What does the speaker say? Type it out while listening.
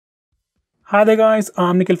Hi there guys,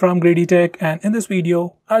 I'm Nikhil from GreedyTech, and in this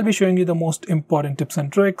video, I'll be showing you the most important tips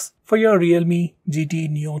and tricks for your Realme GT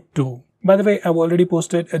Neo 2. By the way, I've already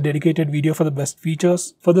posted a dedicated video for the best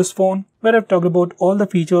features for this phone, where I've talked about all the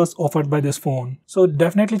features offered by this phone. So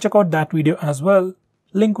definitely check out that video as well.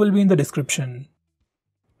 Link will be in the description.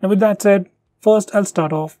 Now with that said, first I'll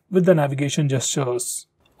start off with the navigation gestures.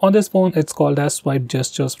 On this phone, it's called as swipe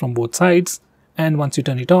gestures from both sides, and once you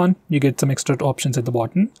turn it on, you get some extra options at the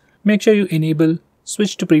bottom. Make sure you enable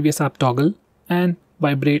switch to previous app toggle and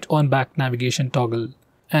vibrate on back navigation toggle.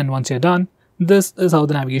 And once you're done, this is how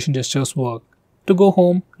the navigation gestures work. To go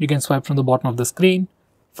home, you can swipe from the bottom of the screen.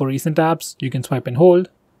 For recent apps, you can swipe and hold.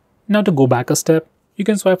 Now to go back a step, you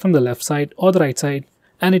can swipe from the left side or the right side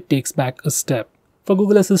and it takes back a step. For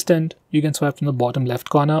Google Assistant, you can swipe from the bottom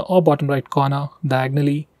left corner or bottom right corner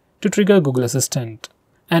diagonally to trigger Google Assistant.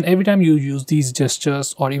 And every time you use these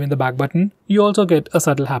gestures or even the back button, you also get a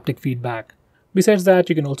subtle haptic feedback. Besides that,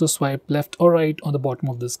 you can also swipe left or right on the bottom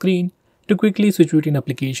of the screen to quickly switch between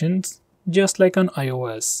applications, just like on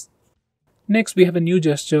iOS. Next, we have a new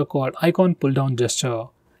gesture called icon pull down gesture.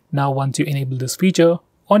 Now once you enable this feature,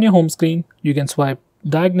 on your home screen, you can swipe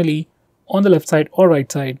diagonally on the left side or right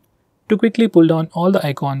side to quickly pull down all the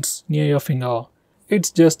icons near your finger. It's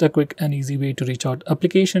just a quick and easy way to reach out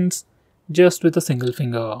applications just with a single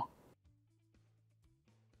finger.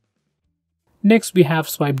 Next, we have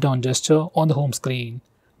swipe down gesture on the home screen.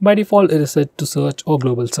 By default, it is set to search or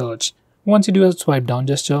global search. Once you do a swipe down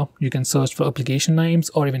gesture, you can search for application names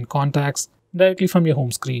or even contacts directly from your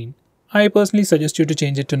home screen. I personally suggest you to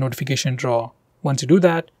change it to notification drawer. Once you do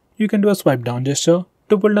that, you can do a swipe down gesture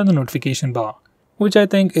to pull down the notification bar, which I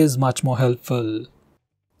think is much more helpful.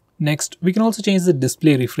 Next, we can also change the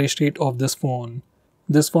display refresh rate of this phone.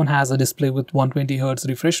 This phone has a display with 120Hz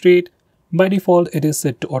refresh rate. By default, it is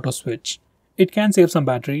set to auto switch. It can save some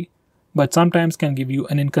battery, but sometimes can give you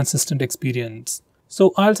an inconsistent experience.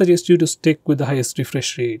 So I'll suggest you to stick with the highest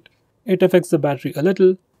refresh rate. It affects the battery a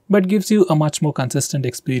little, but gives you a much more consistent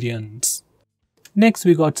experience. Next,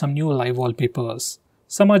 we got some new live wallpapers.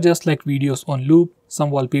 Some are just like videos on loop, some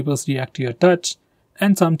wallpapers react to your touch,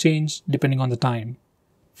 and some change depending on the time.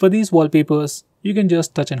 For these wallpapers, you can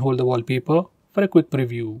just touch and hold the wallpaper for a quick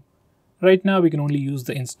preview. Right now we can only use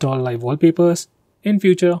the install live wallpapers. In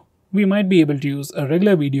future, we might be able to use a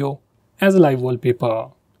regular video as a live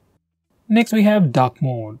wallpaper. Next, we have dark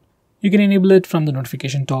mode. You can enable it from the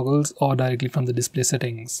notification toggles or directly from the display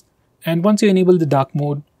settings. And once you enable the dark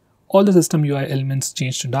mode, all the system UI elements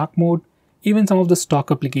change to dark mode. Even some of the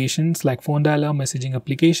stock applications like phone dialer, messaging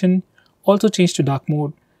application also change to dark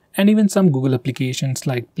mode, and even some Google applications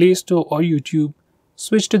like Play Store or YouTube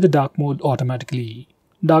switch to the dark mode automatically.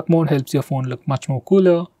 Dark mode helps your phone look much more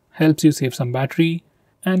cooler, helps you save some battery,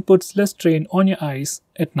 and puts less strain on your eyes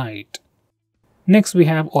at night. Next, we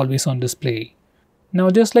have always on display. Now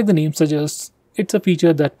just like the name suggests, it's a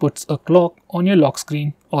feature that puts a clock on your lock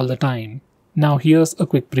screen all the time. Now here's a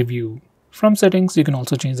quick preview. From settings, you can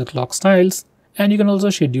also change the clock styles, and you can also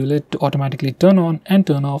schedule it to automatically turn on and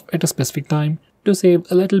turn off at a specific time to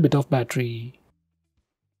save a little bit of battery.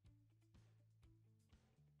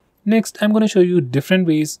 Next, I'm going to show you different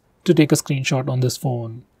ways to take a screenshot on this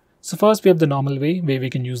phone. So first, we have the normal way where we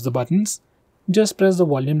can use the buttons. Just press the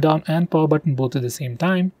volume down and power button both at the same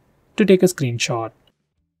time to take a screenshot.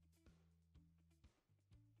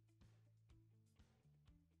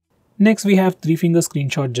 Next, we have 3-finger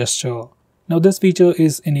screenshot gesture. Now this feature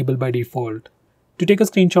is enabled by default. To take a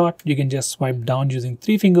screenshot, you can just swipe down using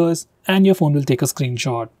 3 fingers and your phone will take a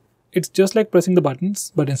screenshot. It's just like pressing the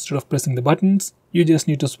buttons, but instead of pressing the buttons, you just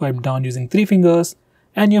need to swipe down using 3 fingers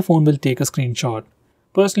and your phone will take a screenshot.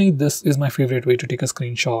 Personally, this is my favorite way to take a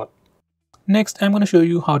screenshot. Next, I'm going to show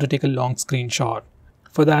you how to take a long screenshot.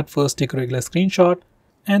 For that, first take a regular screenshot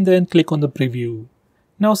and then click on the preview.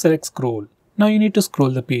 Now select scroll. Now you need to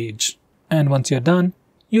scroll the page. And once you're done,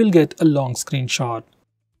 you'll get a long screenshot.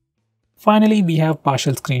 Finally, we have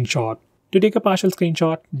partial screenshot. To take a partial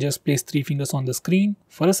screenshot, just place 3 fingers on the screen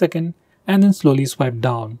for a second and then slowly swipe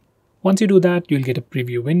down. Once you do that, you'll get a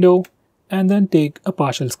preview window and then take a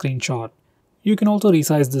partial screenshot. You can also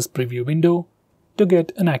resize this preview window to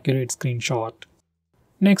get an accurate screenshot.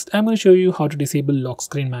 Next, I'm going to show you how to disable lock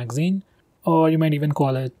screen magazine, or you might even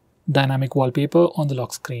call it dynamic wallpaper on the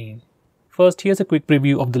lock screen. First, here's a quick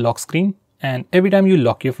preview of the lock screen, and every time you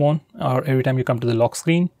lock your phone or every time you come to the lock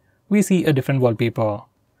screen, we see a different wallpaper.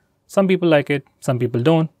 Some people like it, some people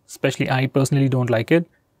don't, especially I personally don't like it.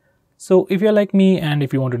 So if you're like me and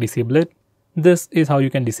if you want to disable it, this is how you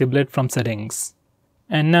can disable it from settings.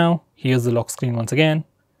 And now here's the lock screen once again,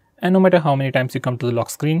 and no matter how many times you come to the lock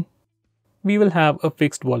screen, we will have a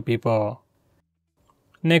fixed wallpaper.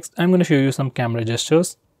 Next, I'm going to show you some camera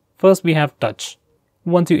gestures. First, we have touch.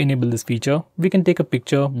 Once you enable this feature, we can take a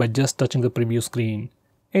picture by just touching the preview screen.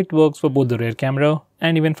 It works for both the rear camera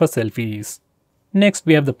and even for selfies. Next,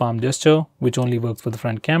 we have the palm gesture, which only works for the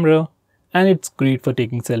front camera, and it's great for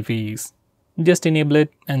taking selfies. Just enable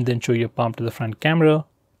it and then show your palm to the front camera,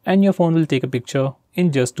 and your phone will take a picture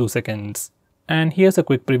in just 2 seconds. And here's a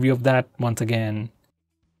quick preview of that once again.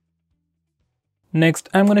 Next,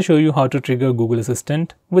 I'm going to show you how to trigger Google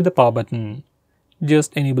Assistant with the power button.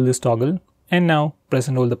 Just enable this toggle and now press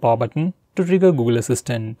and hold the power button to trigger Google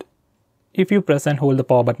Assistant. If you press and hold the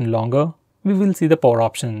power button longer, we will see the power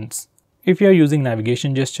options. If you are using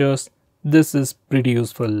navigation gestures, this is pretty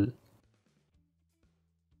useful.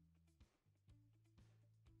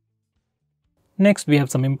 Next, we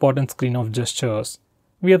have some important screen off gestures.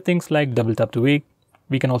 We have things like double tap to wake.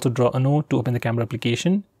 We can also draw a note to open the camera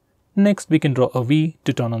application. Next, we can draw a V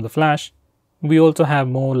to turn on the flash. We also have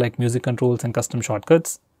more like music controls and custom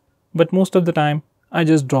shortcuts. But most of the time, I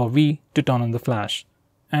just draw V to turn on the flash.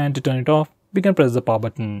 And to turn it off, we can press the power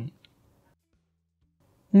button.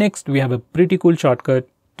 Next, we have a pretty cool shortcut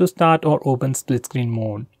to start or open split screen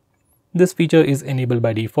mode. This feature is enabled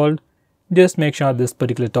by default. Just make sure this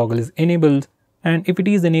particular toggle is enabled. And if it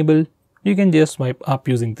is enabled, you can just swipe up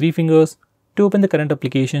using 3 fingers to open the current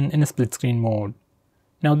application in a split screen mode.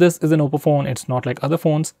 Now this is an Oppo phone, it's not like other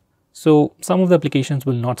phones, so some of the applications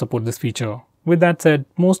will not support this feature. With that said,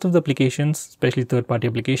 most of the applications, especially third-party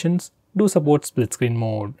applications, do support split screen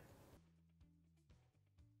mode.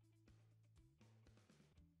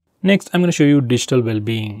 Next, I'm going to show you digital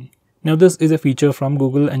well-being. Now this is a feature from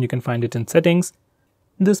Google and you can find it in settings.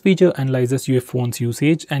 This feature analyzes your phone's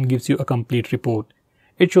usage and gives you a complete report.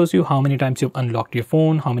 It shows you how many times you've unlocked your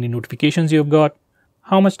phone, how many notifications you've got,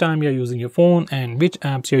 how much time you're using your phone, and which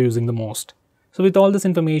apps you're using the most. So with all this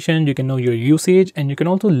information, you can know your usage and you can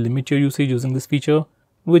also limit your usage using this feature,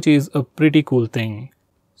 which is a pretty cool thing.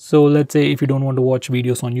 So let's say if you don't want to watch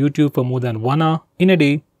videos on YouTube for more than 1 hour in a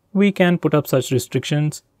day, we can put up such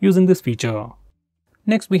restrictions using this feature.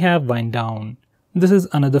 Next, we have wind down. This is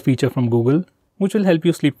another feature from Google, which will help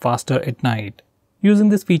you sleep faster at night. Using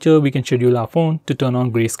this feature, we can schedule our phone to turn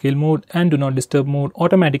on grayscale mode and do not disturb mode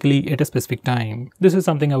automatically at a specific time. This is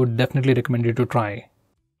something I would definitely recommend you to try.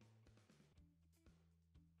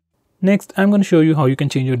 Next, I'm going to show you how you can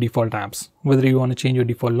change your default apps. Whether you want to change your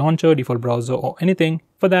default launcher, default browser or anything,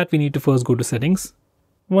 for that we need to first go to settings.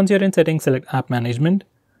 Once you're in settings, select app management,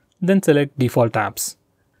 then select default apps.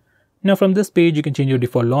 Now from this page, you can change your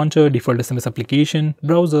default launcher, default SMS application,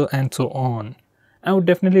 browser and so on. I would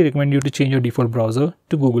definitely recommend you to change your default browser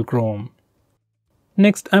to Google Chrome.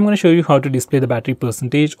 Next, I'm going to show you how to display the battery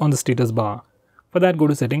percentage on the status bar. For that, go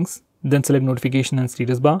to settings, then select notification and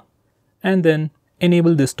status bar, and then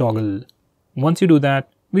enable this toggle. Once you do that,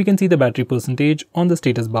 we can see the battery percentage on the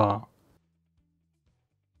status bar.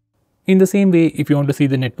 In the same way, if you want to see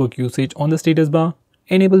the network usage on the status bar,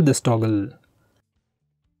 enable this toggle.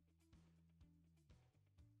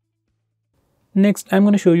 Next, I'm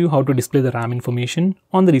going to show you how to display the RAM information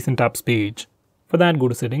on the recent apps page. For that, go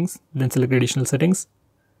to settings, then select additional settings,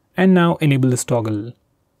 and now enable this toggle.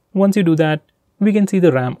 Once you do that, we can see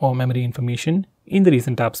the RAM or memory information in the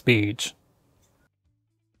recent apps page.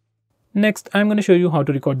 Next, I'm going to show you how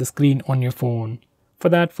to record the screen on your phone. For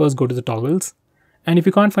that, first go to the toggles, and if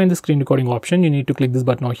you can't find the screen recording option, you need to click this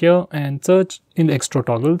button over here and search in the extra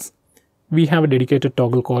toggles. We have a dedicated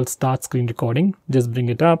toggle called Start Screen Recording. Just bring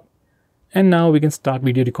it up. And now we can start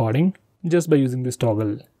video recording just by using this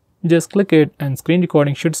toggle. Just click it and screen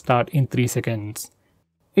recording should start in 3 seconds.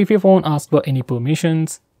 If your phone asks for any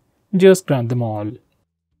permissions, just grant them all.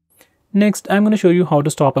 Next, I'm going to show you how to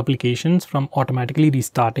stop applications from automatically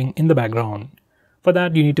restarting in the background. For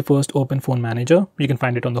that, you need to first open Phone Manager. You can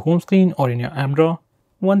find it on the home screen or in your app drawer.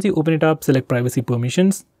 Once you open it up, select Privacy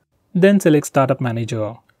Permissions, then select Startup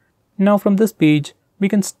Manager. Now from this page, we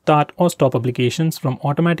can start or stop applications from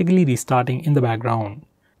automatically restarting in the background.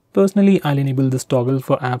 Personally, I'll enable this toggle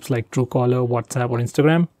for apps like Truecaller, WhatsApp or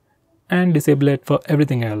Instagram and disable it for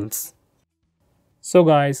everything else. So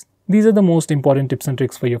guys, these are the most important tips and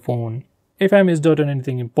tricks for your phone. If I missed out on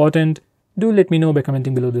anything important, do let me know by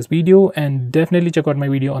commenting below this video and definitely check out my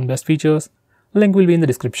video on best features. Link will be in the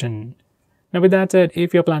description. Now with that said,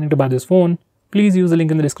 if you're planning to buy this phone, please use the link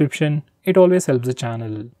in the description. It always helps the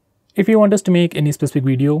channel. If you want us to make any specific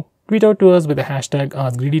video, tweet out to us with the hashtag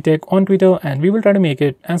 #GreedyTech on Twitter and we will try to make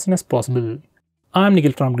it as soon as possible. I'm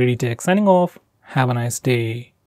Nikhil from GreedyTech signing off. Have a nice day.